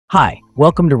Hi,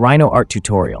 welcome to Rhino Art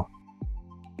Tutorial.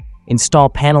 Install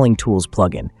Paneling Tools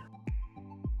plugin.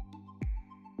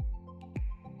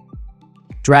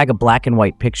 Drag a black and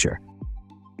white picture.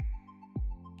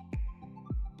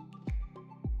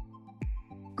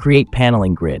 Create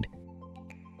paneling grid.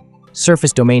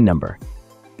 Surface domain number.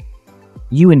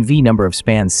 U and V number of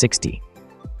spans 60.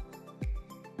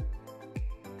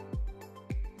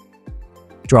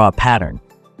 Draw a pattern.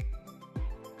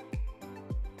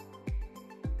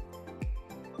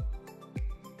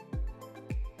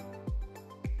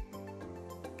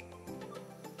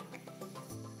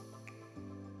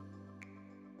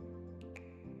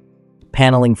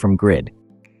 Paneling from grid.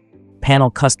 Panel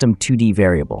custom 2D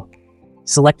variable.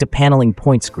 Select a paneling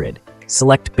points grid.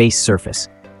 Select base surface.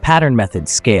 Pattern method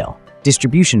scale.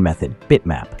 Distribution method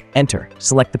bitmap. Enter.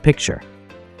 Select the picture.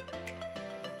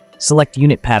 Select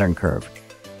unit pattern curve.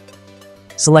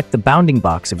 Select the bounding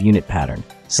box of unit pattern.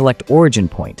 Select origin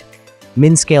point.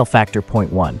 Min scale factor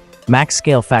 0.1. Max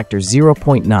scale factor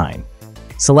 0.9.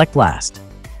 Select last.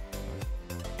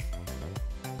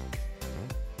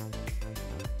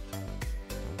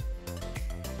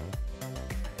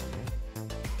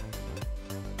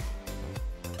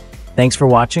 Thanks for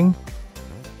watching.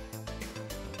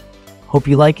 Hope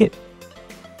you like it.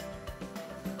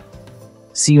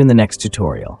 See you in the next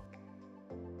tutorial.